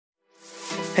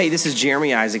Hey, this is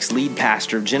Jeremy Isaacs, lead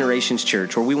pastor of Generations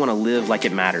Church, where we want to live like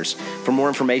it matters. For more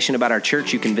information about our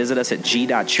church, you can visit us at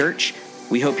g.church.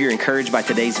 We hope you're encouraged by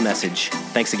today's message.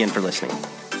 Thanks again for listening.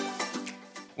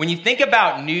 When you think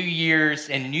about New Year's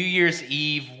and New Year's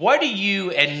Eve, what do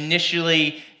you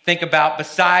initially think about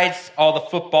besides all the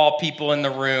football people in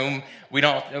the room?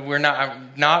 We're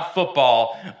not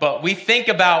football, but we think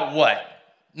about what?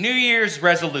 New Year's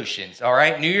resolutions, all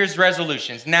right? New Year's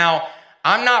resolutions. Now,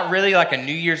 I'm not really like a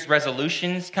New Year's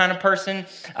resolutions kind of person.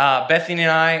 Bethany and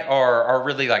I are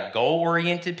really like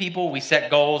goal-oriented people. We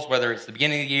set goals, whether it's the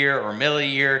beginning of the year or middle of the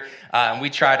year, and we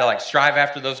try to like strive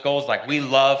after those goals. Like we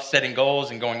love setting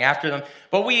goals and going after them.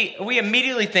 But we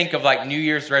immediately think of like New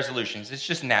Year's resolutions. It's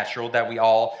just natural that we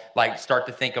all like start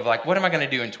to think of like, what am I going to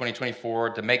do in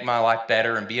 2024 to make my life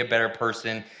better and be a better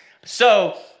person?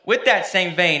 So with that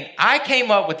same vein, I came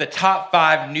up with the top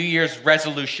 5 New Year's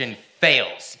resolution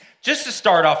fails. Just to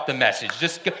start off the message,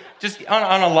 just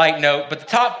on a light note, but the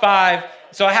top 5,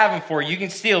 so I have them for you. You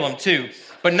can steal them too.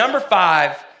 But number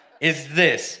 5 is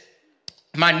this.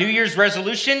 My New Year's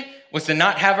resolution was to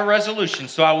not have a resolution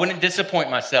so I wouldn't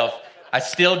disappoint myself. I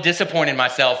still disappointed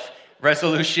myself.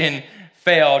 Resolution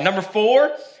fail. Number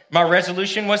 4, my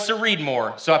resolution was to read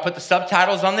more. So I put the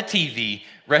subtitles on the TV.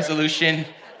 Resolution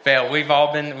fail. We've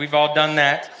all done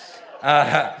that.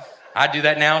 I do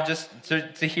that now just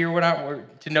to hear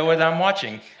to know what I'm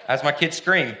watching as my kids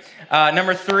scream.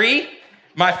 Number 3,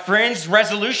 my friend's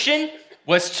resolution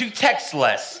was to text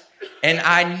less. And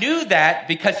I knew that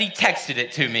because he texted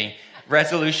it to me.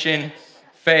 Resolution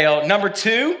fail. Number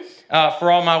 2,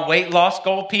 for all my weight loss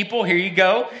goal people, here you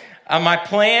go. My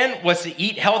plan was to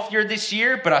eat healthier this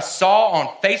year, but I saw on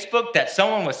Facebook that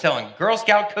someone was selling Girl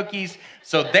Scout cookies.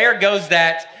 So there goes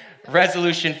that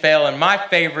resolution fail. And my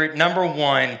favorite, number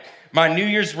 1, my New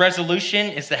Year's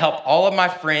resolution is to help all of my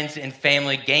friends and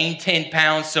family gain 10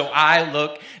 pounds so I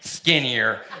look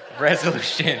skinnier.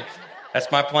 Resolution.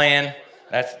 That's my plan.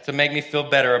 That's to make me feel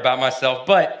better about myself.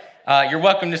 But you're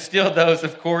welcome to steal those,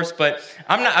 of course. But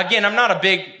I'm not a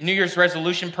big New Year's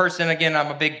resolution person. Again, I'm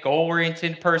a big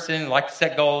goal-oriented person. Like to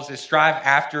set goals and strive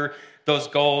after those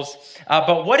goals.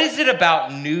 But what is it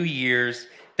about New Year's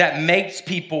that makes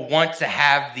people want to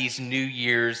have these New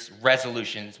Year's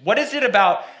resolutions? What is it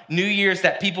about New Year's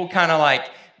that people kind of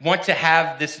like want to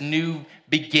have this new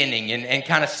beginning and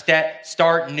kind of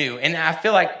start new? And I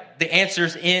feel like the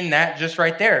answer's in that just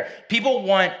right there. People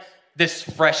want this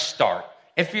fresh start.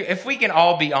 If we can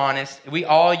all be honest, we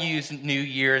all use New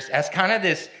Year's as kind of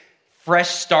this fresh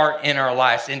start in our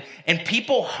lives. And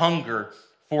people hunger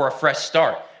for a fresh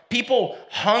start. People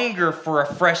hunger for a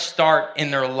fresh start in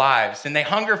their lives, and they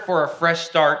hunger for a fresh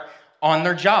start on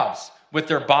their jobs with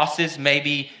their bosses,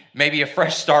 maybe a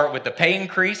fresh start with the pay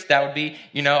increase. That would be,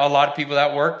 a lot of people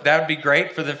that work. That would be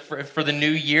great for the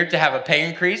new year to have a pay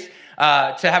increase,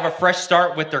 to have a fresh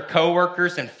start with their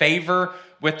coworkers and favor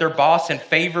with their boss and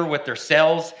favor with their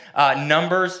sales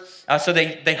numbers. So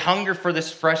they hunger for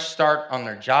this fresh start on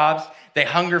their jobs. They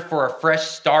hunger for a fresh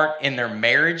start in their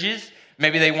marriages.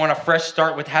 Maybe they want a fresh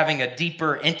start with having a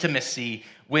deeper intimacy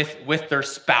with their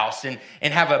spouse and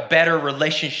have a better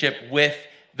relationship with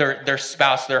their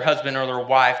spouse, their husband or their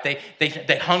wife.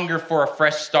 They hunger for a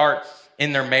fresh start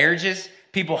in their marriages.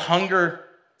 People hunger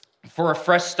for a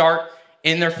fresh start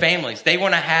in their families. They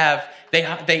want to have,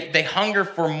 they hunger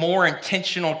for more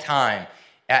intentional time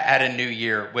at a new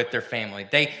year with their family.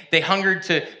 They hunger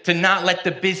to not let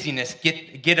the busyness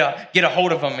get a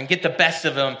hold of them and get the best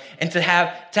of them, and to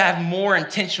have more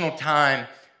intentional time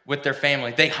with their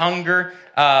family. They hunger,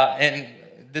 and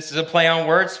this is a play on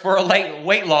words, for a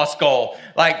weight loss goal.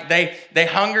 Like they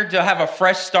hunger to have a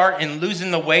fresh start in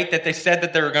losing the weight that they said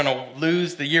that they were going to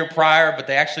lose the year prior, but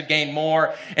they actually gained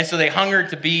more. And so they hunger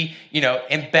to be,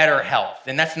 in better health.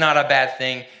 And that's not a bad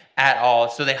thing at all.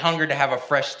 So they hunger to have a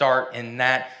fresh start in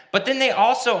that. But then they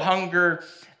also hunger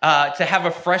to have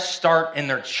a fresh start in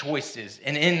their choices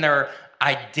and in their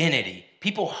identity.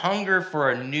 People hunger for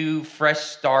a new, fresh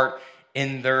start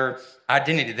in their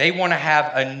identity. They want to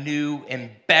have a new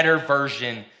and better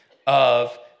version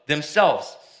of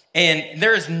themselves. And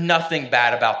there is nothing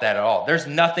bad about that at all. There's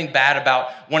nothing bad about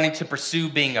wanting to pursue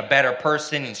being a better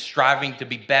person and striving to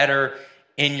be better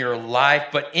in your life.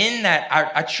 But in that,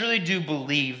 I truly do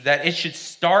believe that it should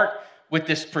start with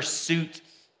this pursuit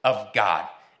of God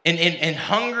and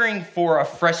hungering for a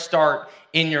fresh start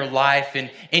in your life and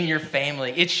in your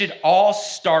family. It should all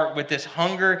start with this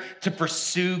hunger to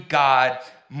pursue God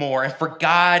more and for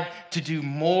God to do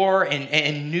more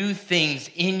and new things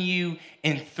in you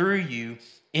and through you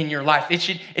in your life. It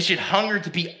should hunger to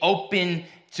be open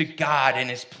to God and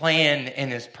his plan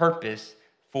and his purpose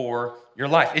for your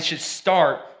life. It should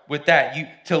start with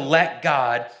that, to let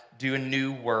God do a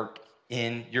new work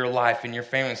in your life, in your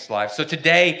family's life. So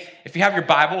today, if you have your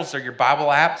Bibles or your Bible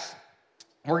apps,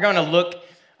 we're going to look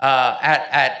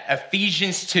at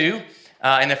Ephesians 2.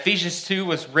 And Ephesians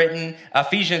was written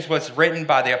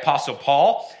by the Apostle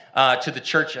Paul to the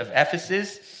church of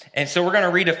Ephesus. And so we're going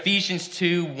to read Ephesians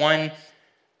 2, 1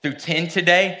 through 10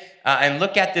 today, and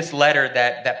look at this letter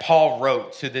that Paul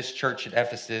wrote to this church at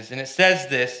Ephesus. And it says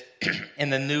this in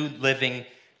the New Living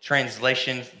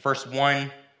Translation, verse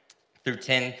 1 through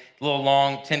 10. A little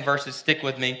long, 10 verses. Stick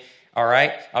with me, all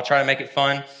right? I'll try to make it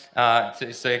fun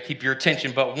so keep your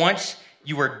attention. But once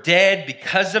you were dead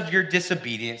because of your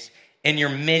disobedience and your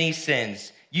many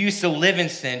sins, you used to live in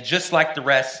sin just like the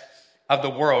rest of the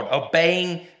world,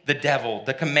 obeying the devil,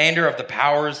 the commander of the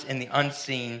powers in the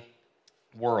unseen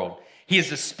world. He is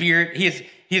the spirit. He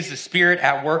is the spirit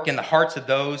at work in the hearts of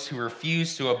those who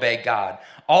refuse to obey God.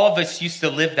 All of us used to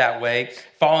live that way,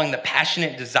 following the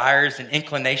passionate desires and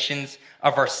inclinations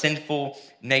of our sinful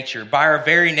nature. By our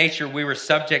very nature, we were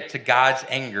subject to God's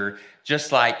anger,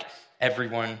 just like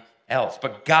everyone else.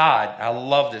 But God, I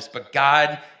love this, but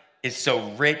God is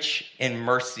so rich in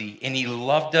mercy, and he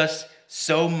loved us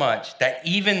so much that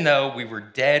even though we were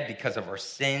dead because of our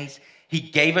sins, he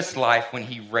gave us life when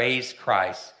he raised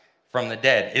Christ from the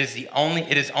dead.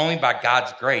 It is only by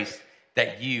God's grace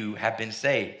that you have been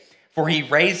saved. For he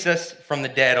raised us from the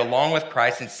dead along with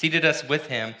Christ and seated us with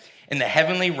him in the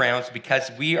heavenly realms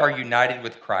because we are united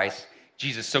with Christ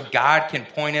Jesus. So God can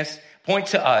point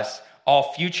to us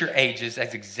all future ages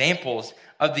as examples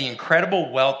of the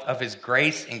incredible wealth of his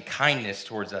grace and kindness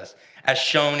towards us, as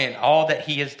shown in all that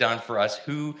he has done for us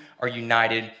who are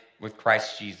united with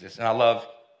Christ Jesus. And I love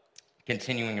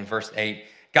continuing in verse 8.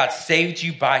 God saved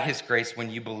you by his grace when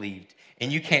you believed,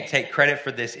 and you can't take credit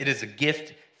for this. It is a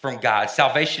gift from God.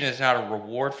 Salvation is not a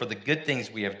reward for the good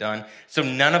things we have done, so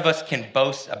none of us can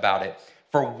boast about it,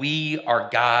 for we are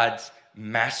God's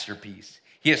masterpiece.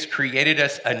 He has created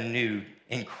us anew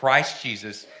in Christ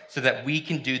Jesus so that we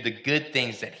can do the good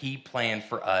things that he planned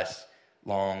for us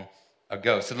long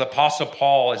ago. So the Apostle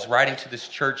Paul is writing to this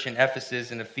church in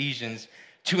Ephesus and Ephesians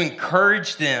to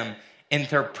encourage them in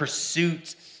their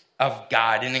pursuit of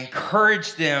God and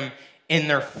encourage them in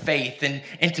their faith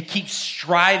and to keep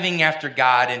striving after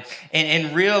God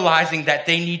and realizing that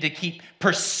they need to keep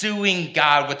pursuing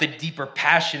God with a deeper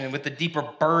passion and with a deeper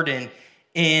burden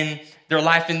in their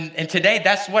life. And today,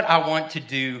 that's what I want to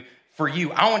do for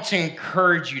you. I want to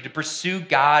encourage you to pursue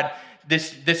God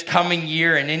this coming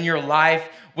year and in your life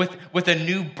with a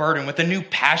new burden, with a new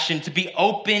passion, to be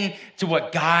open to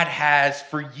what God has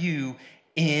for you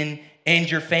and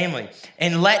your family.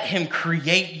 And let him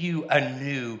create you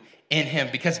anew in him,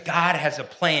 because God has a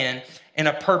plan and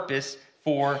a purpose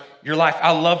for your life.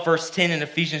 I love verse 10 in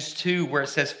Ephesians 2 where it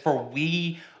says, for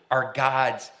we are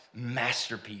God's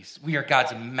masterpiece. We are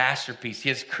God's masterpiece. He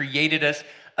has created us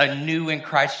anew in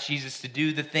Christ Jesus to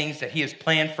do the things that he has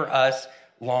planned for us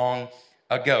long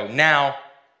ago. Now,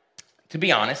 to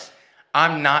be honest,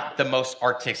 I'm not the most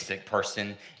artistic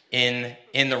person in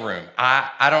the room.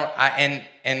 And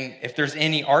if there's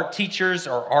any art teachers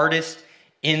or artists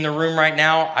in the room right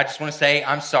now, I just want to say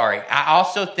I'm sorry. I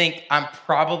also think I'm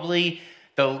probably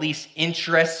the least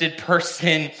interested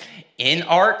person in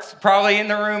art probably in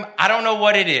the room. I don't know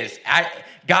what it is.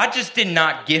 God just did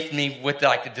not gift me with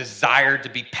the desire to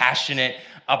be passionate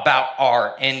about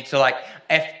art and to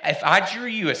if I drew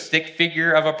you a stick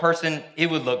figure of a person, it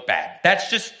would look bad. That's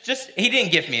just he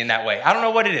didn't gift me in that way. I don't know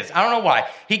what it is. I don't know why.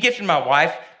 He gifted my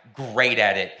wife, great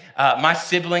at it. My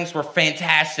siblings were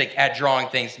fantastic at drawing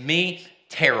things. Me,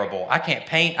 terrible. I can't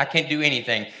paint. I can't do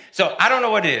anything. So I don't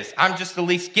know what it is. I'm just the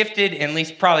least gifted and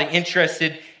least probably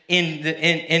interested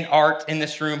in art in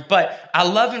this room. But I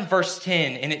love in verse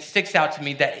 10, and it sticks out to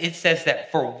me that it says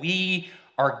that for we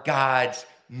are God's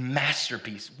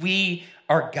masterpiece. We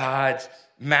are God's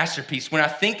masterpiece. When I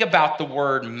think about the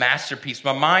word masterpiece,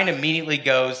 my mind immediately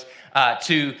goes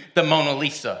to the Mona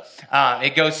Lisa.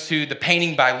 It goes to the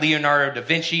painting by Leonardo da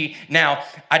Vinci. Now,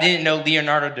 I didn't know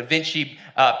Leonardo da Vinci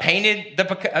painted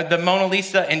the Mona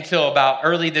Lisa until about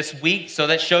early this week, so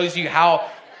that shows you how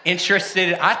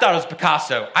interested. I thought it was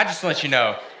Picasso. I just want to let you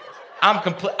know.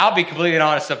 I'll be completely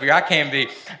honest up here. I can be.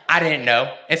 I didn't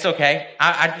know. It's okay.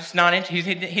 I'm just not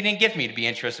interested. He didn't give me to be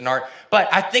interested in art. But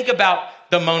I think about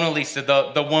the Mona Lisa,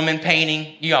 the woman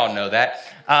painting. You all know that.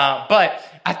 But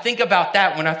I think about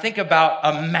that when I think about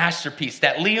a masterpiece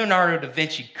that Leonardo da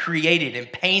Vinci created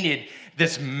and painted,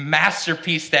 this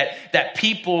masterpiece that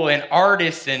people and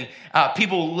artists and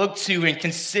people look to and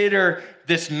consider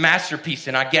this masterpiece,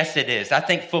 and I guess it is. I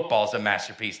think football is a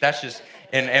masterpiece. That's just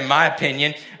in my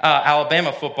opinion,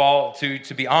 Alabama football,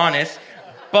 to be honest.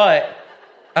 But,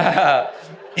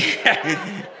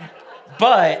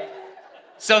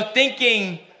 so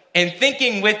thinking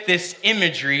with this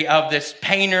imagery of this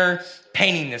painter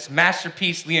painting this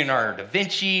masterpiece, Leonardo da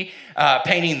Vinci,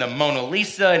 painting the Mona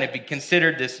Lisa, and it'd be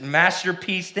considered this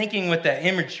masterpiece. Thinking with that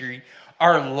imagery,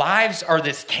 our lives are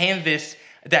this canvas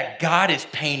that God is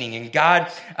painting and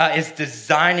God is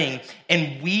designing,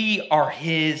 and we are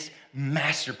his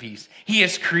masterpiece. He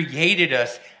has created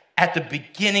us at the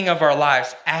beginning of our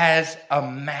lives as a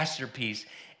masterpiece,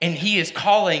 and he is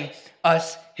calling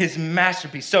us his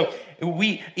masterpiece. So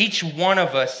each one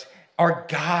of us are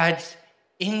God's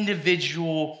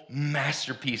individual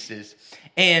masterpieces.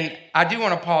 And I do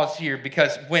want to pause here,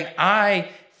 because when I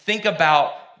think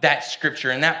about that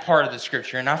scripture and that part of the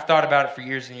scripture, and I've thought about it for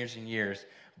years and years and years,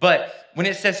 but when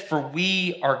it says, for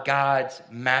we are God's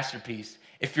masterpiece,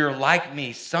 if you're like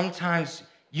me, sometimes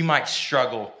you might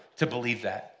struggle to believe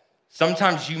that.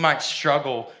 Sometimes you might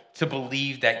struggle to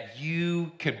believe that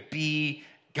you could be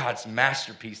God's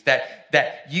masterpiece,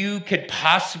 that you could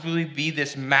possibly be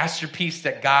this masterpiece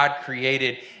that God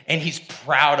created and he's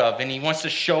proud of, and he wants to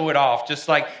show it off, just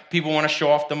like people want to show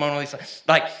off the Mona Lisa.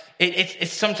 Like,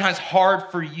 it's sometimes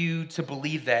hard for you to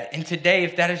believe that. And today,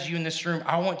 if that is you in this room,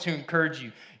 I want to encourage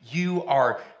you. You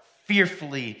are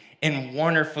fearfully and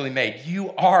wonderfully made.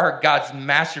 You are God's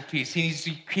masterpiece.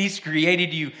 He's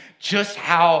created you just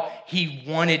how he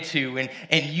wanted to,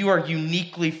 and you are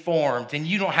uniquely formed, and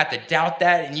you don't have to doubt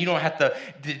that, and you don't have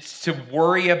to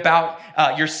worry about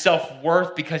your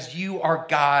self-worth, because you are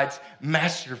God's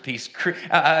masterpiece,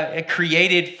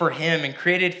 created for him and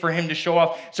created for him to show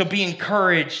off. So be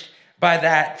encouraged by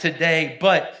that today.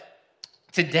 But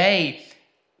today,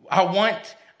 I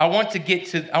want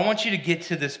you to get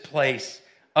to this place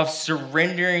of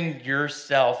surrendering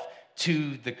yourself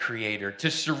to the Creator, to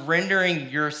surrendering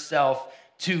yourself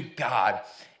to God.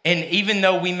 And even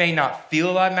though we may not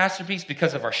feel like masterpiece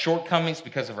because of our shortcomings,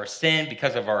 because of our sin,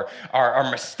 because of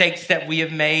our mistakes that we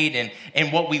have made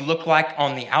and what we look like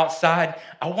on the outside,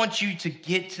 I want you to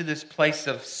get to this place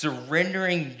of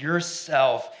surrendering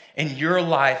yourself and your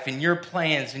life and your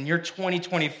plans and your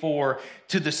 2024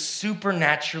 to the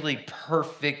supernaturally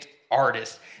perfect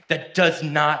artist that does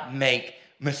not make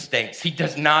mistakes. He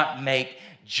does not make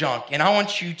junk. And I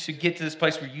want you to get to this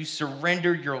place where you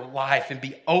surrender your life and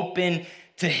be open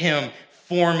to him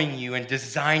forming you and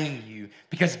designing you,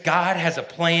 because God has a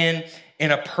plan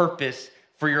and a purpose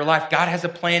for your life. God has a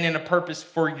plan and a purpose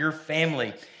for your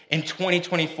family in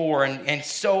 2024 and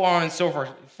so on and so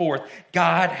forth.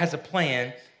 God has a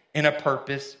plan and a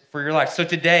purpose for your life. So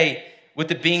today,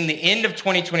 with it being the end of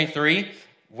 2023,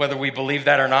 whether we believe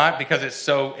that or not, because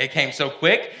it came so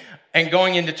quick, and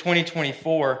going into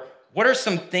 2024, what are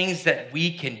some things that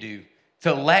we can do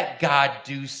to let God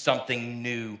do something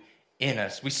new in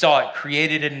us? We saw it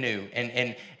created anew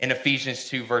in Ephesians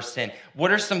 2, verse 10.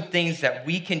 What are some things that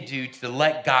we can do to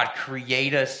let God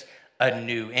create us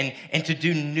anew and to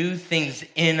do new things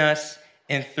in us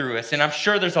and through us? And I'm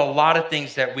sure there's a lot of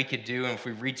things that we could do, and if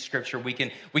we read scripture, we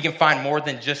can find more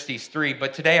than just these three.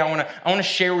 But today I want to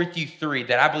share with you three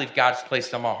that I believe God's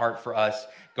placed on my heart for us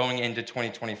going into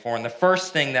 2024. And the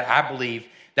first thing that I believe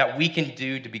that we can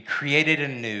do to be created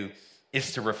anew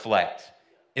is to reflect.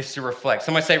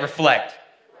 Somebody say reflect.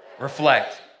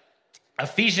 Reflect.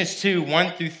 Ephesians 2,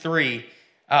 1 through 3,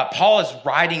 Paul is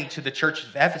writing to the church of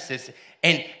Ephesus,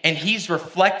 and he's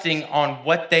reflecting on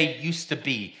what they used to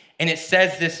be. And it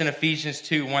says this in Ephesians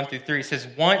 2, 1 through 3. It says,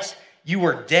 once you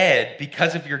were dead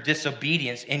because of your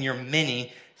disobedience and your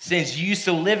many sins. You used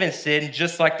to live in sin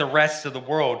just like the rest of the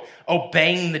world,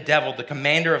 obeying the devil, the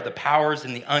commander of the powers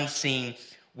in the unseen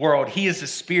world. He is the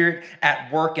spirit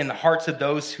at work in the hearts of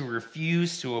those who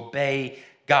refuse to obey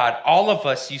God. All of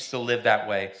us used to live that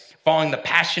way, following the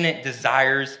passionate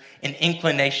desires and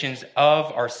inclinations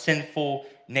of our sinful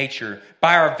nature.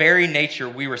 By our very nature,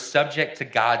 we were subject to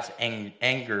God's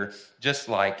anger, just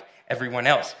like everyone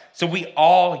else. So we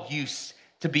all used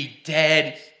to be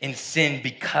dead in sin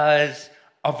because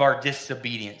of our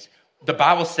disobedience. The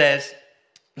Bible says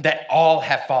that all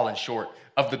have fallen short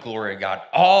of the glory of God.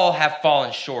 All have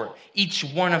fallen short. Each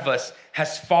one of us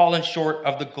has fallen short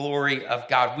of the glory of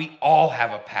God. We all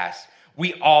have a past.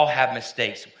 We all have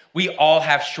mistakes. We all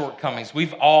have shortcomings.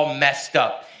 We've all messed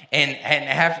up. And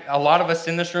have a lot of us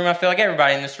in this room, I feel like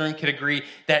everybody in this room could agree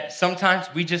that sometimes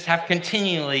we just have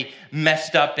continually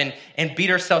messed up and beat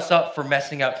ourselves up for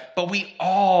messing up. But we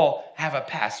all have a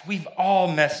past. We've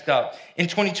all messed up. In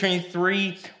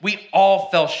 2023, we all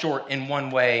fell short in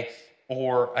one way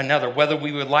or another, whether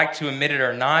we would like to admit it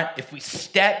or not. If we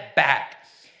step back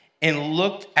and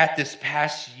looked at this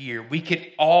past year, we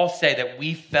could all say that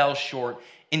we fell short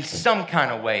in some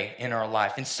kind of way in our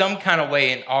life, in some kind of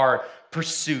way in our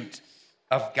pursuit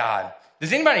of God.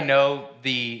 Does anybody know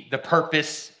the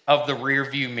purpose of the rear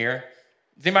view mirror?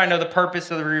 Does anybody know the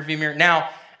purpose of the rear view mirror? Now,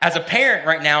 as a parent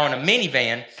right now in a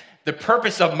minivan, the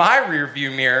purpose of my rear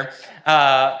view mirror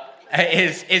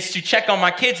is to check on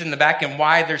my kids in the back and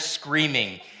why they're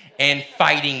screaming and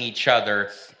fighting each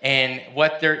other and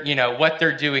what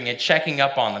they're doing and checking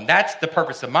up on them. That's the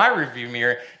purpose of my rear view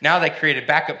mirror. Now they created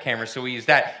backup cameras, so we use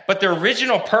that. But the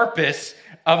original purpose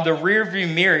of the rear view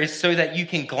mirror is so that you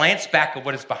can glance back at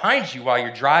what is behind you while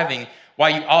you're driving, while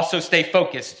you also stay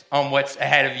focused on what's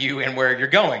ahead of you and where you're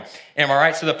going. Am I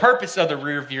right? So the purpose of the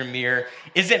rear view mirror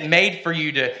isn't made for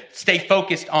you to stay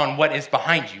focused on what is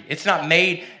behind you. It's not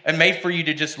made for you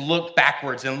to just look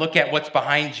backwards and look at what's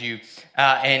behind you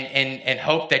and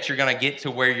hope that you're going to get to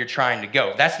where you're trying to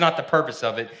go. That's not the purpose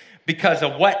of it, because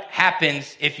of what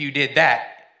happens if you did that.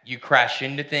 You crash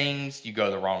into things, you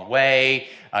go the wrong way,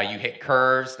 you hit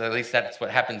curves. At least that's what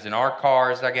happens in our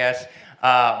cars, I guess.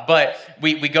 But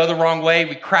we go the wrong way,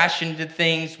 we crash into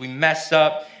things, we mess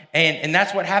up. And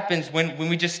that's what happens when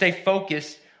we just stay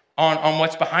focused on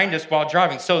what's behind us while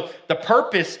driving. So the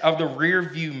purpose of the rear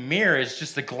view mirror is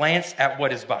just to glance at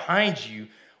what is behind you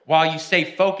while you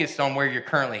stay focused on where you're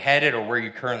currently headed or where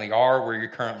you currently are, where you're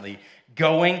currently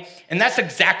going. And that's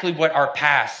exactly what our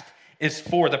past is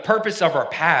for. The purpose of our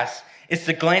past is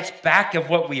to glance back at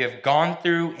what we have gone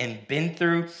through and been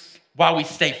through while we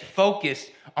stay focused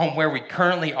on where we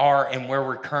currently are and where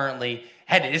we're currently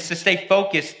headed. It's to stay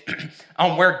focused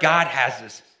on where God has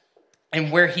us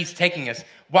and where he's taking us,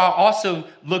 while also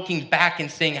looking back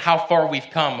and seeing how far we've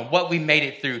come and what we made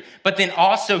it through, but then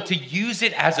also to use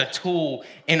it as a tool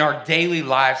in our daily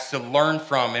lives to learn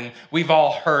from. And we've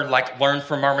all heard, learn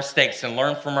from our mistakes and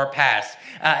learn from our past.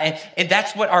 And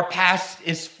that's what our past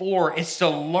is for, is to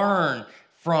learn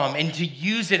from and to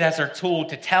use it as our tool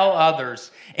to tell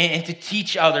others and to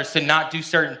teach others to not do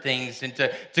certain things and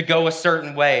to go a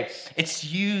certain way. It's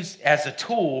used as a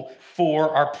tool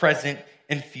for our present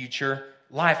and future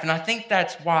life. And I think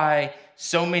that's why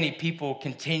so many people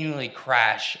continually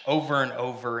crash over and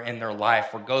over in their life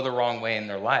or go the wrong way in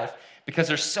their life, because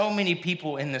there's so many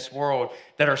people in this world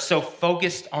that are so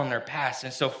focused on their past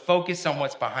and so focused on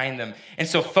what's behind them and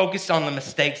so focused on the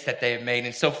mistakes that they have made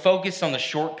and so focused on the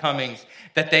shortcomings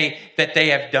that they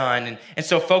have done and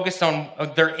so focused on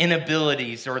their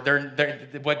inabilities or their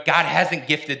what God hasn't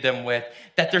gifted them with,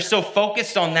 that they're so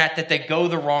focused on that they go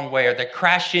the wrong way or they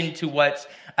crash into what's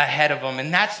ahead of them.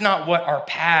 And that's not what our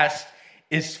past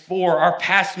is for. Our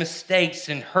past mistakes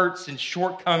and hurts and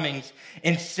shortcomings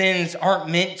and sins aren't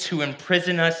meant to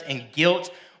imprison us in guilt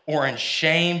or in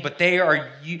shame, but they are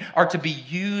to be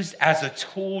used as a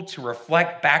tool to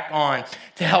reflect back on,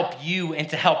 to help you and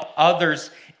to help others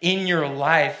in your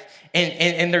life.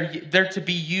 And they're to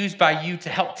be used by you to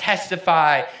help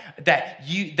testify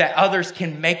that others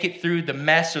can make it through the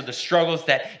mess or the struggles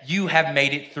that you have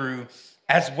made it through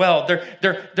as well. They're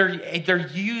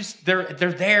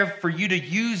there for you to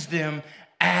use them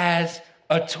as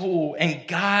a tool. And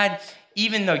God,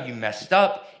 even though you messed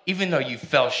up, even though you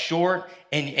fell short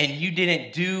and you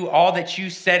didn't do all that you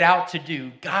set out to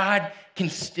do, God can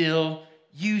still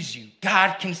use you.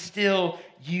 God can still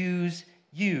use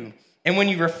you. And when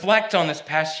you reflect on this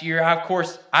past year,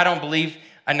 I don't believe,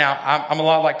 and now I'm a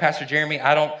lot like Pastor Jeremy.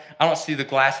 I don't see the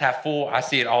glass half full. I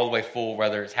see it all the way full,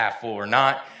 whether it's half full or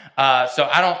not. So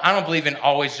I don't believe in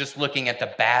always just looking at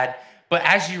the bad, but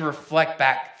as you reflect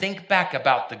back, think back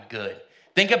about the good.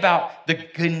 Think about the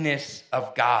goodness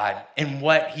of God and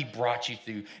what he brought you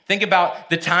through. Think about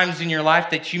the times in your life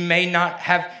that you may not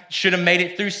should have made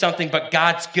it through something, but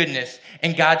God's goodness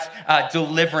and God's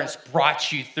deliverance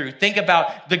brought you through. Think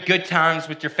about the good times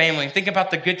with your family. Think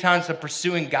about the good times of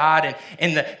pursuing God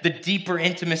and the deeper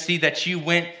intimacy that you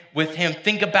went with him.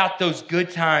 Think about those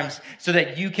good times so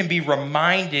that you can be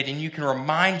reminded and you can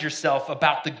remind yourself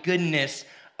about the goodness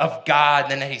of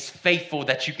God and that he's faithful,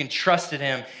 that you can trust in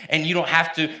him and you don't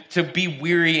have to be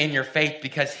weary in your faith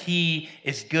because he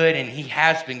is good and he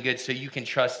has been good, so you can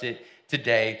trust it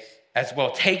today as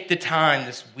well. Take the time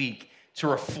this week to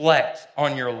reflect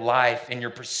on your life and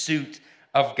your pursuit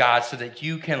of God so that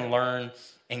you can learn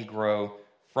and grow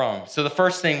from. So the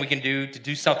first thing we can do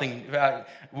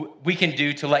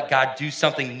to let God do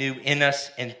something new in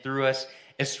us and through us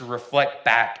is to reflect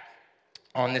back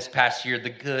on this past year, the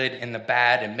good and the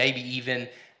bad, and maybe even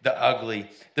the ugly.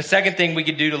 The second thing we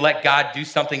could do to let God do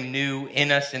something new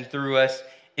in us and through us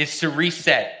is to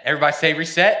reset. Everybody say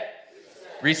reset.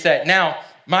 Reset. Now,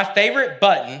 my favorite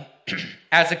button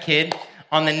as a kid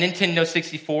on the Nintendo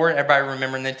 64. Everybody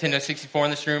remember Nintendo 64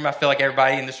 in this room? I feel like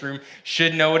everybody in this room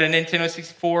should know what a Nintendo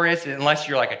 64 is, unless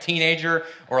you're like a teenager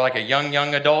or like a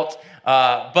young adult.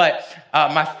 But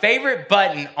my favorite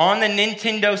button on the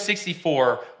Nintendo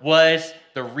 64 was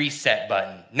the reset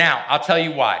button. Now, I'll tell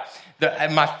you why.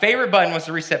 My favorite button was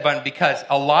the reset button because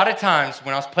a lot of times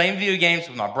when I was playing video games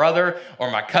with my brother or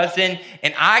my cousin,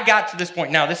 and I got to this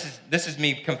point, now this is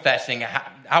me confessing,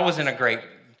 I wasn't a great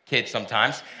kid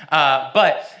sometimes,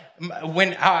 but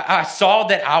when I saw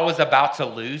that I was about to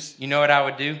lose, you know what I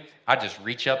would do? I'd just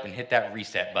reach up and hit that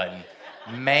reset button.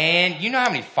 Man, you know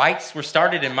how many fights were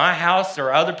started in my house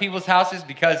or other people's houses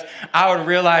because I would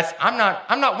realize I'm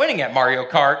not winning at Mario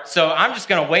Kart, so I'm just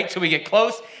going to wait till we get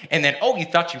close, and then, oh, you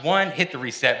thought you won? Hit the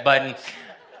reset button.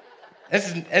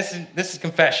 This is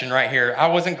confession right here. I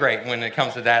wasn't great when it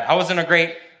comes to that. I wasn't a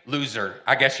great loser,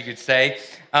 I guess you could say.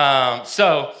 But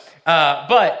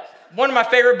one of my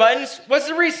favorite buttons was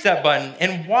the reset button.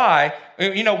 And why?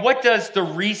 You know, what does the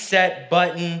reset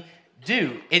button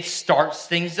do? It starts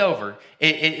things over.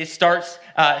 It starts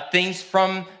things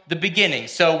from the beginning.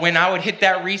 So when I would hit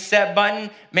that reset button,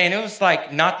 man, it was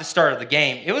like not the start of the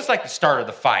game. It was like the start of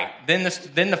the fight. Then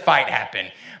the fight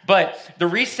happened. But the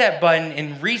reset button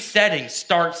in resetting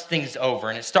starts things over,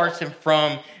 and it starts them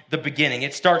from the beginning.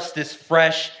 It starts this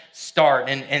fresh start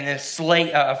and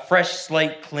a fresh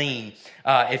slate clean,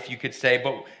 if you could say.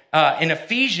 But in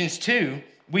Ephesians 2,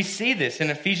 we see this in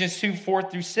Ephesians 2,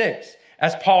 4-6.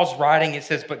 As Paul's writing, it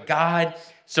says, "But God,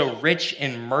 so rich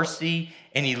in mercy,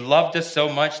 and he loved us so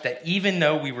much that even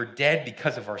though we were dead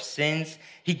because of our sins,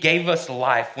 he gave us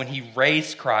life when he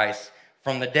raised Christ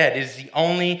from the dead.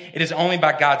 It is only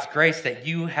by God's grace that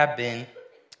you have been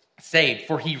saved.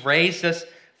 For he raised us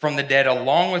from the dead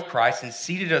along with Christ and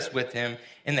seated us with him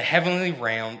in the heavenly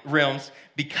realms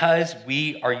because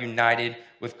we are united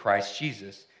with Christ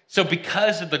Jesus." So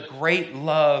because of the great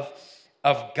love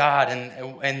of God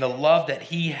and the love that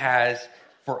he has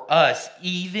for us,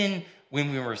 even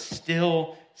when we were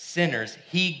still sinners,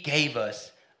 he gave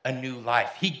us a new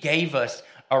life. He gave us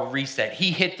a reset.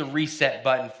 He hit the reset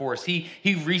button for us. He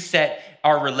reset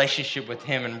our relationship with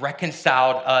him and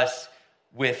reconciled us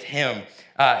with him.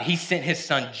 He sent his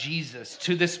son Jesus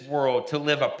to this world to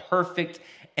live a perfect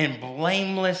and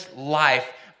blameless life,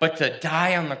 but to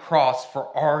die on the cross for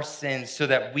our sins so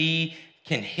that we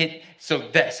can so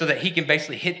that he can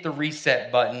basically hit the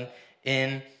reset button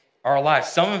in our lives.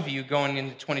 Some of you going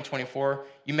into 2024,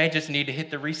 you may just need to hit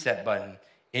the reset button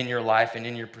in your life and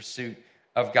in your pursuit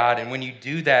of God. And when you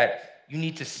do that, you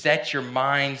need to set your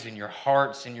minds and your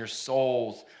hearts and your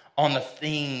souls on the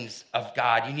things of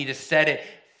God. You need to set it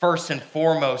first and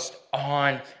foremost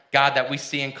on God, that we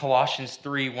see in Colossians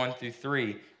 3,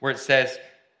 1-3, where it says,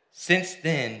 "Since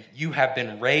then you have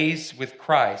been raised with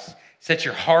Christ. Set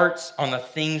your hearts on the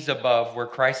things above where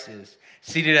Christ is,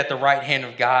 seated at the right hand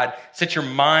of God. Set your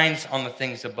minds on the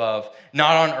things above,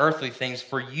 not on earthly things,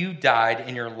 for you died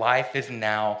and your life is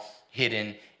now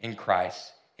hidden in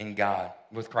Christ, in God,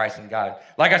 with Christ in God."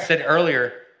 Like I said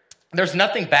earlier, there's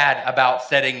nothing bad about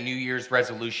setting New Year's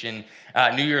resolutions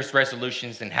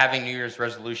and having New Year's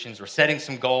resolutions or setting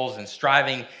some goals and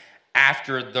striving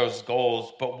after those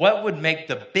goals. But what would make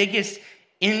the biggest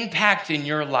impact in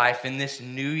your life in this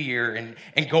new year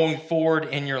and going forward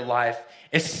in your life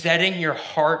is setting your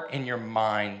heart and your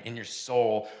mind and your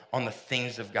soul on the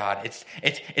things of God.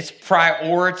 It's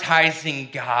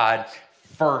prioritizing God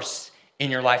first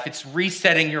in your life. It's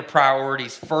resetting your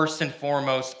priorities first and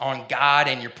foremost on God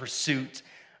and your pursuit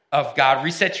of God.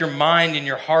 Reset your mind and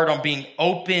your heart on being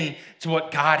open to what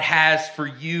God has for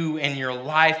you and your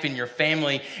life and your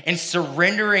family, and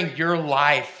surrendering your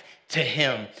life to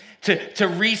him. To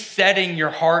resetting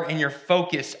your heart and your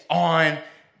focus on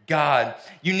God.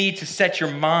 You need to set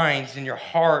your minds and your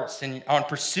hearts and on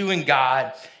pursuing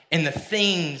God and the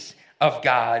things of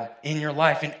God in your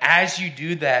life. And as you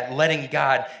do that, letting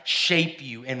God shape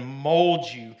you and mold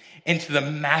you into the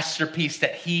masterpiece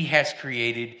that he has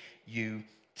created you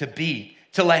to be.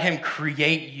 To let him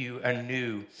create you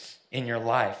anew in your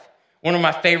life. One of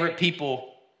my favorite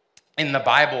people in the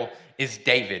Bible is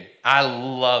David. I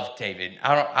love David.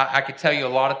 I could tell you a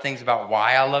lot of things about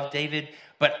why I love David,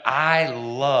 but I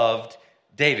loved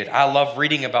David. I love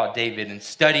reading about David and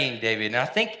studying David. And I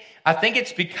think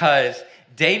it's because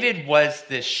David was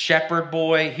this shepherd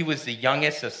boy. He was the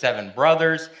youngest of 7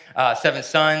 brothers, 7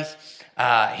 sons.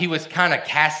 He was kind of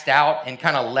cast out and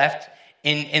kind of left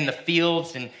in the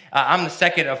fields. And I'm the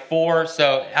second of 4,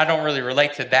 so I don't really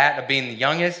relate to that of being the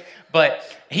youngest. But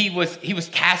he was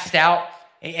cast out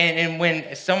And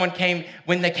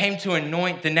when they came to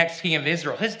anoint the next king of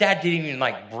Israel, his dad didn't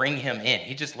even bring him in.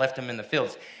 He just left him in the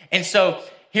fields. And so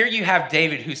here you have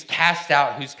David, who's cast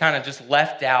out, who's kind of just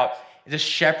left out, this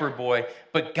shepherd boy,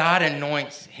 but God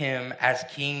anoints him as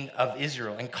king of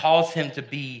Israel and calls him to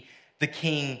be the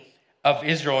king of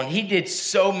Israel. And he did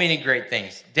so many great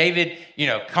things. David,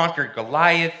 conquered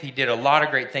Goliath. He did a lot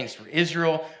of great things for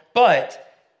Israel, but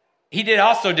he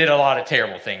also did a lot of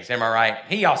terrible things. Am I right?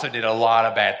 He also did a lot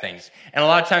of bad things. And a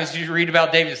lot of times you read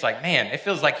about David, it's like, man, it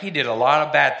feels like he did a lot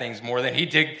of bad things more than he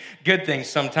did good things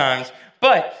sometimes.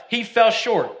 But he fell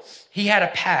short. He had a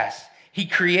past. He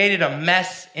created a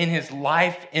mess in his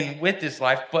life and with his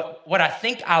life. But what I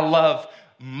think I love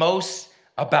most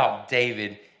about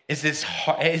David is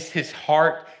his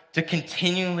heart to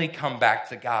continually come back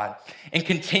to God and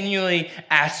continually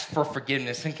ask for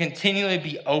forgiveness and continually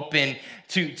be open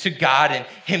to God and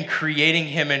him creating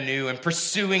him anew and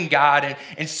pursuing God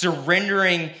and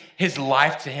surrendering his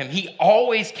life to him. He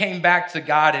always came back to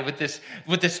God with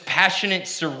this passionate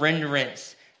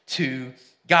surrenderance to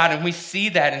God. And we see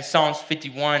that in Psalms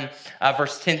 51,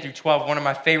 verse 10 through 12, one of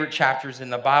my favorite chapters in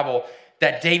the Bible,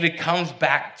 that David comes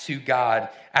back to God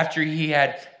after he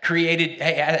had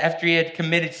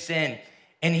committed sin.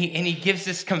 And he gives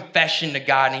this confession to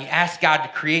God, and he asks God to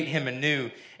create him anew.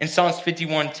 In Psalms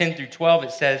 51, 10 through 12,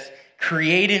 it says,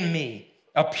 "Create in me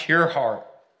a pure heart,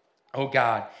 O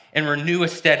God, and renew a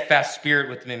steadfast spirit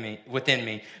within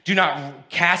me. Do not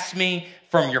cast me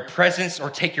from your presence or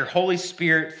take your Holy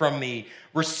Spirit from me.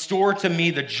 Restore to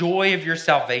me the joy of your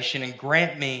salvation and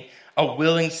grant me a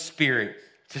willing spirit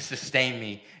to sustain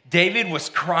me." David was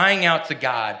crying out to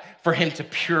God for him to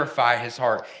purify his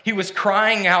heart. He was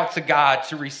crying out to God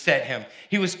to reset him.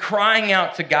 He was crying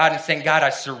out to God and saying, God,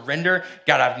 I surrender.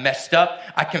 God, I've messed up.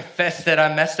 I confess that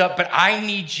I messed up, but I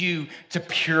need you to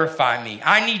purify me.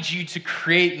 I need you to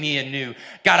create me anew.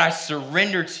 God, I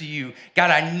surrender to you. God,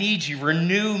 I need you.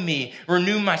 Renew me.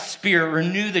 Renew my spirit.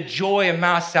 Renew the joy of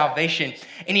my salvation.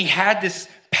 And he had this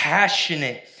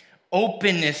passionate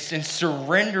openness and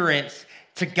surrenderance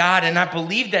to God. And I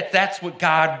believe that that's what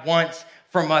God wants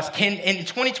from us. In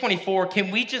 2024,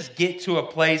 can we just get to a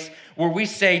place where we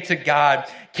say to God,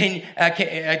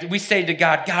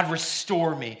 God,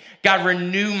 restore me. God,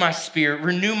 renew my spirit.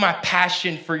 Renew my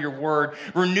passion for your word.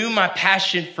 Renew my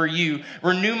passion for you.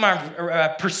 Renew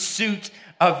my pursuit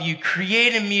of you.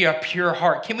 Create in me a pure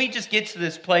heart. Can we just get to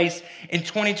this place in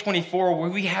 2024 where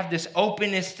we have this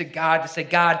openness to God to say,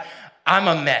 God, I'm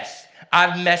a mess.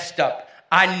 I've messed up.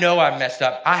 I know I messed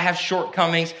up. I have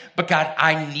shortcomings, but God,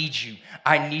 I need you.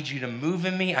 I need you to move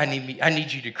in me. I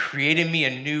need you to create in me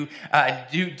a new,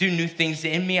 do new things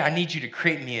in me. I need you to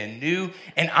create me anew,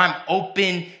 and I'm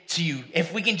open to you.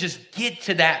 If we can just get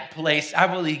to that place, I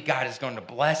believe God is going to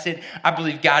bless it. I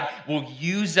believe God will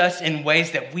use us in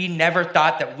ways that we never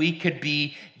thought that we could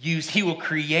be used. He will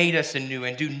create us anew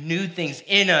and do new things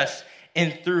in us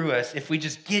and through us if we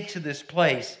just get to this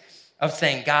place of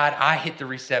saying, God, I hit the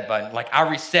reset button. Like I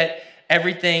reset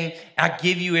everything. I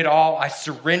give you it all. I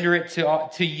surrender it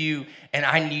to you. And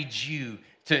I need you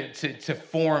to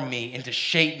form me and to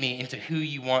shape me into who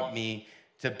you want me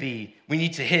to be. We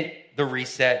need to hit the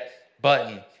reset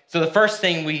button. So the first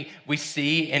thing we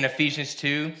see in Ephesians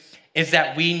 2 is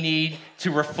that we need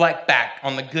to reflect back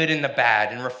on the good and the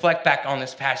bad and reflect back on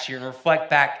this past year and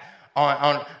reflect back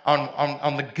on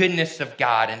the goodness of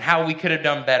God and how we could have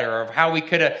done better or how we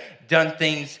could have done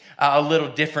things a little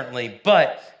differently.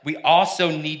 But we also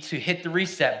need to hit the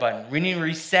reset button. We need to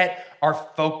reset our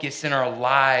focus in our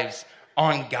lives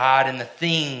on God and the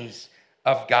things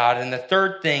of God. And the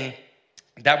third thing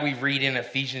that we read in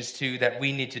Ephesians 2 that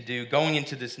we need to do going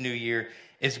into this new year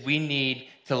is we need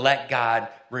to let God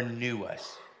renew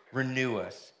us. Renew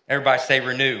us. Everybody say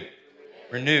renew.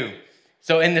 Renew.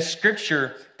 So in the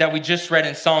scripture that we just read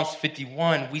in Psalms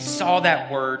 51, we saw that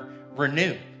word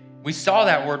renew. We saw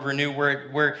that word renew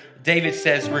where David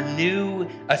says, renew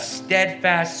a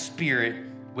steadfast spirit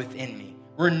within me.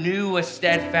 Renew a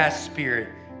steadfast spirit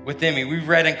within me. We've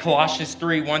read in Colossians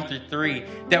 3, 1 through 3,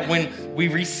 that when we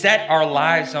reset our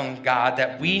lives on God,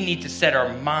 that we need to set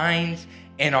our minds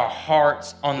and our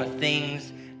hearts on the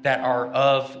things that are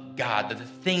of God, the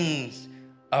things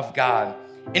of God.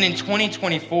 And in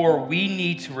 2024, we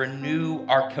need to renew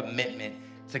our commitment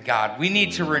to God. We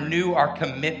need to renew our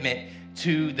commitment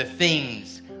to the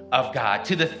things of God,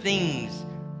 to the things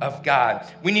of God.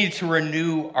 We need to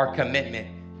renew our commitment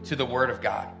to the Word of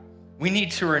God. We need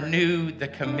to renew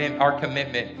our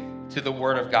commitment to the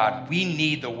Word of God. We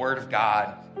need the Word of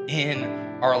God in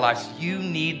our lives. You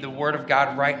need the Word of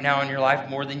God right now in your life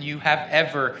more than you have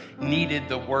ever needed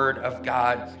the Word of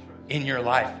God in your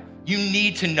life. You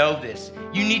need to know this.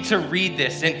 You need to read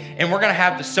this. And we're going to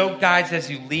have the soap guides as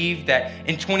you leave, that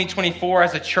in 2024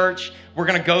 as a church, we're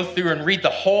going to go through and read the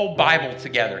whole Bible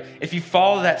together. If you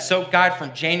follow that soap guide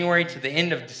from January to the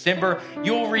end of December,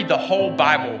 you'll read the whole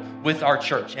Bible with our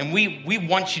church. And we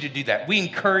want you to do that. We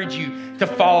encourage you to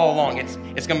follow along. It's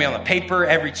going to be on the paper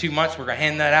every 2 months. We're going to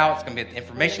hand that out. It's going to be at the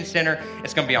information center.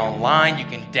 It's going to be online. You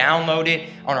can download it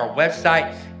on our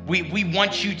website. We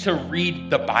want you to read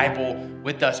the Bible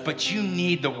with us, but you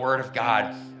need the Word of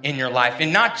God in your life,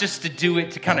 and not just to do it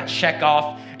to kind of check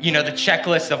off, the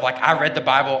checklist of like, I read the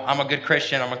Bible, I'm a good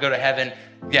Christian, I'm gonna go to heaven.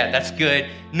 Yeah, that's good.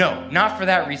 No, not for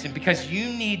that reason, because you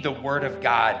need the Word of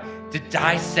God to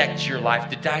dissect your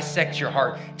life, to dissect your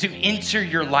heart, to enter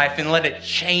your life and let it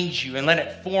change you and let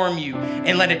it form you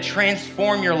and let it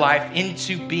transform your life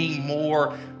into being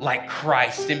more like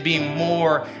Christ and being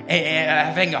more,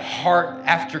 having a heart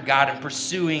after God and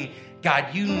pursuing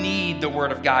God. You need the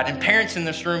Word of God. And parents in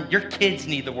this room, your kids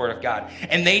need the Word of God.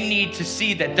 And they need to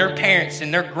see that their parents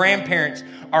and their grandparents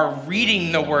are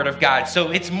reading the Word of God. So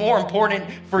it's more important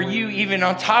for you, even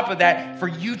on top of that, for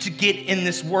you to get in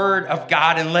this Word of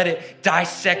God and let it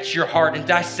dissect your heart and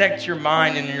dissect your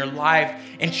mind and your life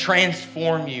and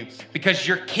transform you, because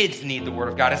your kids need the Word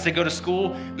of God. As they go to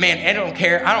school, man, I don't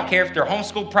care if they're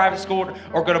homeschooled, private school,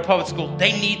 or go to public school.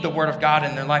 They need the Word of God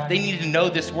in their life. They need to know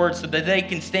this Word so that they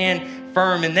can stand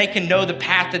firm and they can know the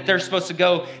path that they're supposed to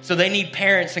go. So they need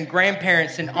parents and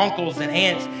grandparents and uncles and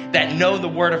aunts that know the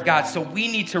Word of God. So we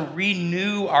need to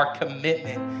renew our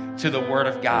commitment to the Word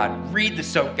of God. Read the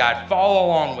soap guide. Follow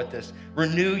along with this.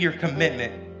 Renew your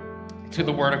commitment to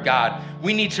the Word of God.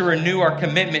 We need to renew our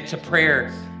commitment to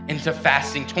prayer and to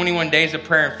fasting. 21 days of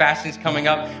prayer and fasting is coming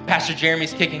up. Pastor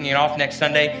Jeremy's kicking it off next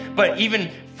Sunday. But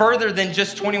even further than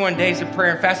just 21 days of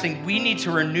prayer and fasting, we need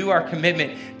to renew our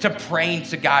commitment to praying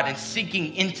to God and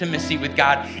seeking intimacy with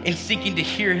God and seeking to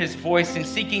hear His voice and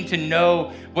seeking to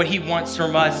know what He wants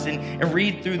from us and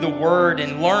read through the Word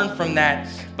and learn from that.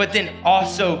 But then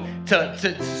also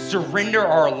to surrender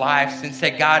our lives and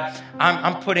say, God,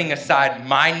 I'm putting aside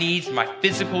my needs, my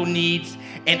physical needs,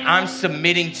 and I'm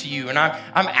submitting to you, and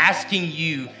I'm asking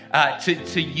you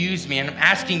to use me, and I'm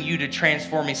asking you to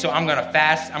transform me. So I'm going to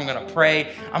fast, I'm going to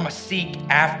pray, I'm going to seek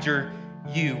after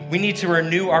you. We need to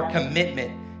renew our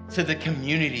commitment to the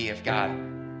community of God.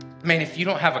 Man, if you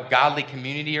don't have a godly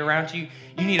community around you,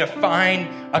 you need to find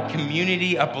a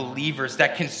community of believers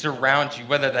that can surround you,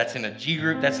 whether that's in a G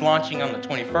group that's launching on the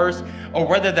 21st, or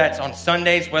whether that's on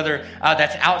Sundays, whether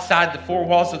that's outside the four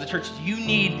walls of the church. You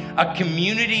need a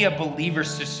community of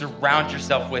believers to surround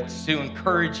yourself with, to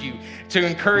encourage you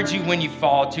when you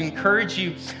fall, to encourage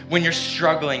you when you're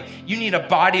struggling. You need a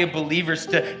body of believers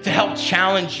to help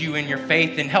challenge you in your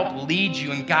faith and help lead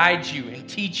you and guide you and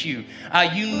teach you.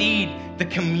 You need the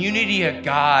community of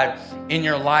God in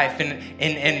your life. And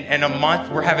in a month,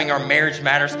 we're having our Marriage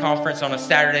Matters conference on a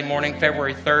Saturday morning,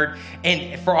 February 3rd.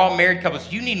 And for all married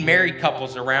couples, you need married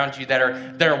couples around you that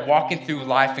are walking through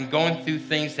life and going through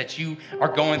things that you are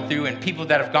going through, and people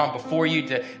that have gone before you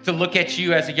to look at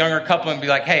you as a younger couple and be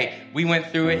like, hey, we went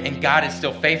through it and God is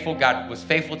still faithful. God was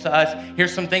faithful to us.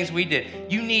 Here's some things we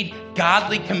did. You need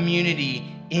godly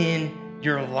community in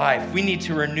your life. We need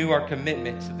to renew our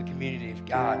commitment to the community of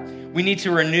God. We need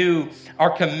to renew our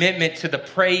commitment to the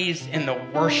praise and the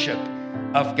worship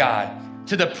of God,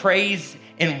 to the praise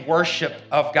and worship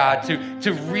of God,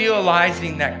 to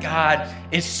realizing that God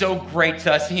is so great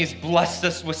to us and He's blessed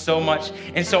us with so much.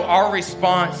 And so our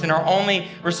response, and our only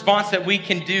response that we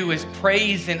can do, is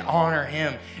praise and honor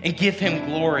Him and give Him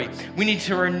glory. We need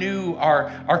to renew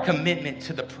our commitment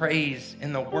to the praise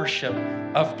and the worship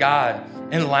of God.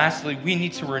 And lastly, we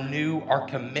need to renew our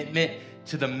commitment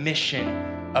to the mission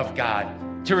of God.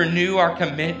 To renew our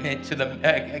commitment to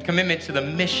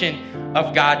the mission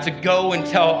of God, to go and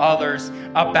tell others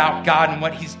about God and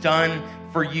what He's done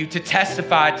for you, to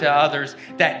testify to others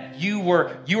that you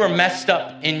were messed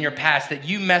up in your past, that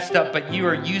you messed up, but you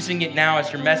are using it now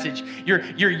as your message.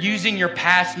 You're using your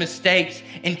past mistakes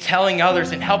and telling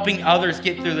others and helping others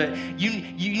get through that. You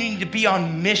need to be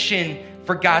on mission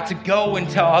for God, to go and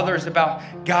tell others about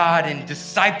God and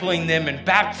discipling them and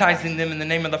baptizing them in the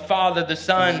name of the Father, the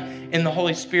Son, and the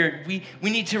Holy Spirit. We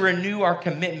need to renew our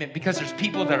commitment, because there's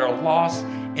people that are lost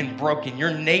and broken.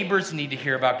 Your neighbors need to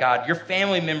hear about God. Your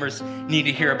family members need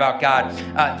to hear about God.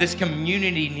 This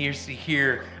community needs to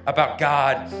hear about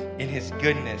God and His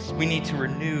goodness. We need to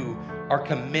renew our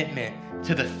commitment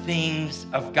to the things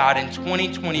of God. In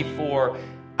 2024,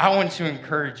 I want to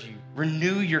encourage you,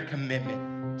 renew your commitment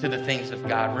to the things of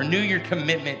God. Renew your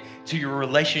commitment to your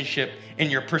relationship and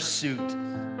your pursuit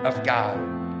of God.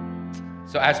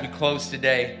 So as we close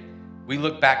today, we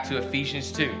look back to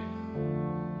Ephesians 2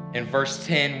 in verse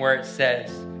 10 where it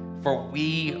says, "For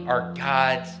we are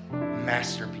God's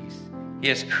masterpiece. He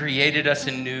has created us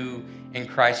anew in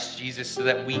Christ Jesus so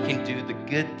that we can do the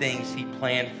good things he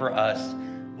planned for us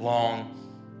long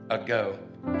ago."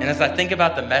 And as I think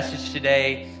about the message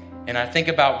today, and I think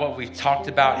about what we've talked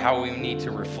about, how we need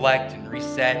to reflect and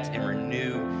reset and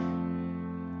renew,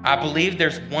 I believe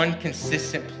there's one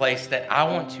consistent place that I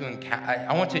want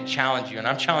to challenge you, and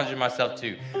I'm challenging myself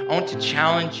too. I want to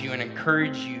challenge you and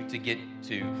encourage you to get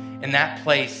to. And that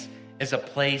place is a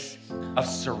place of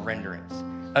surrenderance,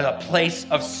 a place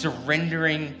of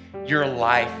surrendering your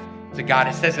life to God.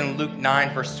 It says in Luke 9,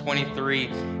 verse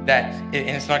 23, that, and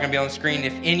it's not going to be on the screen,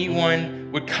 "If anyone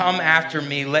would come after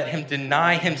me, let him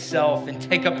deny himself and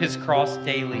take up his cross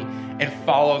daily and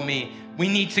follow me." We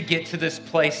need to get to this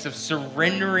place of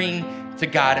surrendering to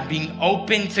God and being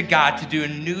open to God to do a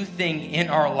new thing in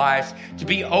our lives, to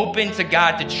be open to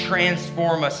God to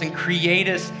transform us and create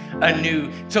us anew,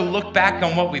 to look back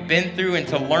on what we've been through and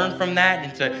to learn from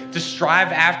that and to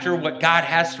strive after what God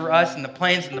has for us and the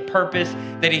plans and the purpose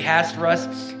that he has for us,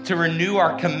 to renew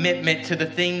our commitment to the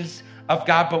things of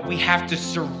God. But we have to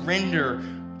surrender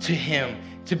to him,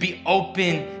 to be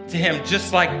open to him,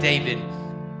 just like David,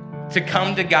 to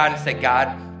come to God and say, "God,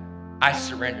 I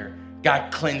surrender. God,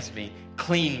 cleanse me,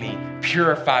 clean me,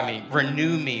 purify me,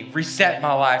 renew me, reset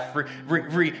my life,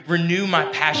 renew my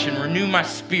passion, renew my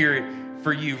spirit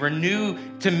for you, renew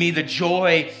to me the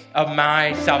joy of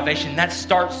my salvation." That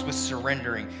starts with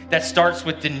surrendering. That starts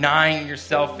with denying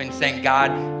yourself and saying,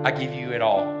 "God, I give you it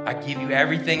all. I give you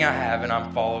everything I have, and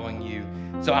I'm following you."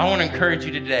 So I want to encourage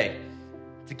you today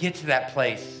to get to that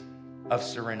place of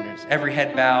surrenders. Every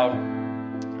head bowed,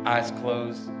 eyes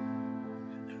closed.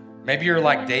 Maybe you're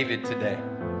like David today,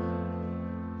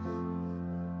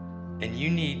 and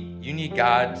you need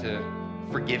God to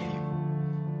forgive you.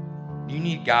 You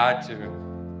need God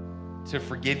to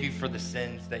forgive you for the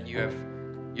sins that you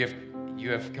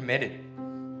have committed.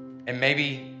 And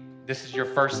maybe this is your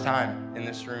first time in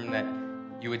this room that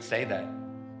you would say that.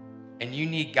 And you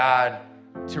need God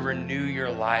to renew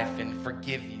your life and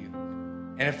forgive you.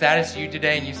 And if that is you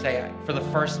today and you say, "For the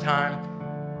first time,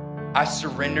 I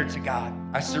surrender to God.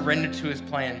 I surrender to his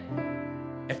plan."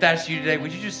 If that's you today,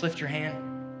 would you just lift your hand?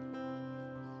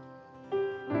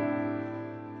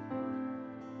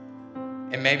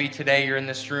 And maybe today you're in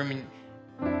this room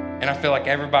and I feel like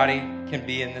everybody can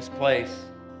be in this place.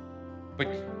 But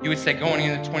you would say, going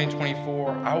into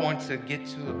 2024, I want to get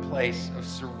to a place of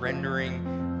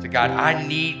surrendering to God. I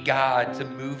need God to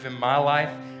move in my life.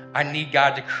 I need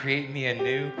God to create me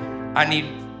anew. I need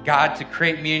God to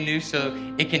create me anew so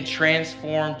it can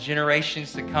transform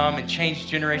generations to come and change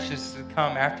generations to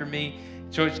come after me.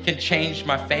 So it can change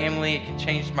my family, it can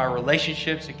change my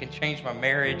relationships, it can change my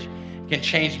marriage, it can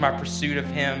change my pursuit of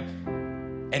him.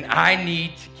 And I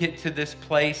need to get to this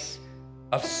place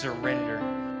of surrender.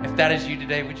 If that is you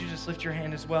today, would you just lift your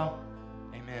hand as well?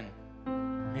 Amen.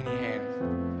 Many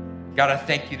hands. God, I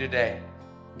thank you today.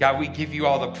 God, we give you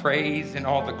all the praise and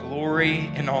all the glory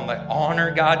and all the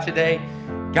honor, God, today.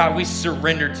 God, we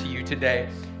surrender to you today.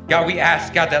 God, we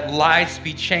ask, God, that lives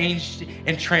be changed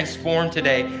and transformed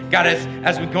today. God,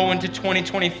 as we go into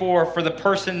 2024, for the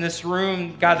person in this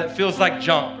room, God, that feels like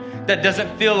junk, that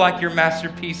doesn't feel like your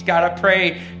masterpiece, God, I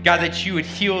pray, God, that you would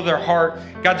heal their heart.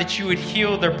 God, that you would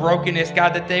heal their brokenness.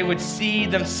 God, that they would see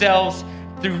themselves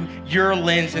through your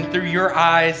lens and through your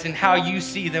eyes and how you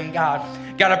see them, God.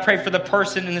 God, I pray for the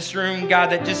person in this room, God,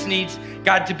 that just needs,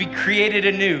 God, to be created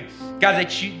anew. God,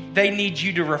 that they need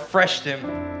you to refresh them.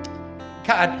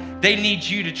 God, they need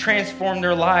you to transform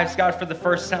their lives, God, for the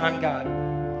first time, God.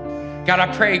 God,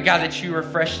 I pray, God, that you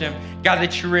refresh them. God,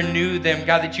 that you renew them.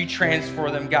 God, that you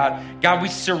transform them, God. God, we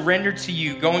surrender to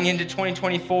you. Going into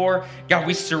 2024, God,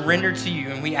 we surrender to you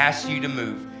and we ask you to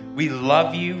move. We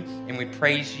love you and we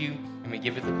praise you and we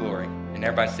give it the glory. And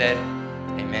everybody said,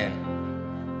 amen.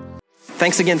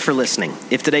 Thanks again for listening.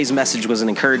 If today's message was an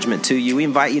encouragement to you, we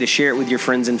invite you to share it with your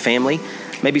friends and family.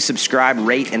 Maybe subscribe,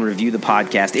 rate, and review the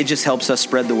podcast. It just helps us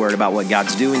spread the word about what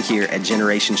God's doing here at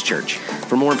Generations Church.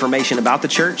 For more information about the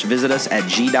church, visit us at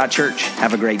g.church.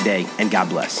 Have a great day, and God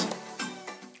bless.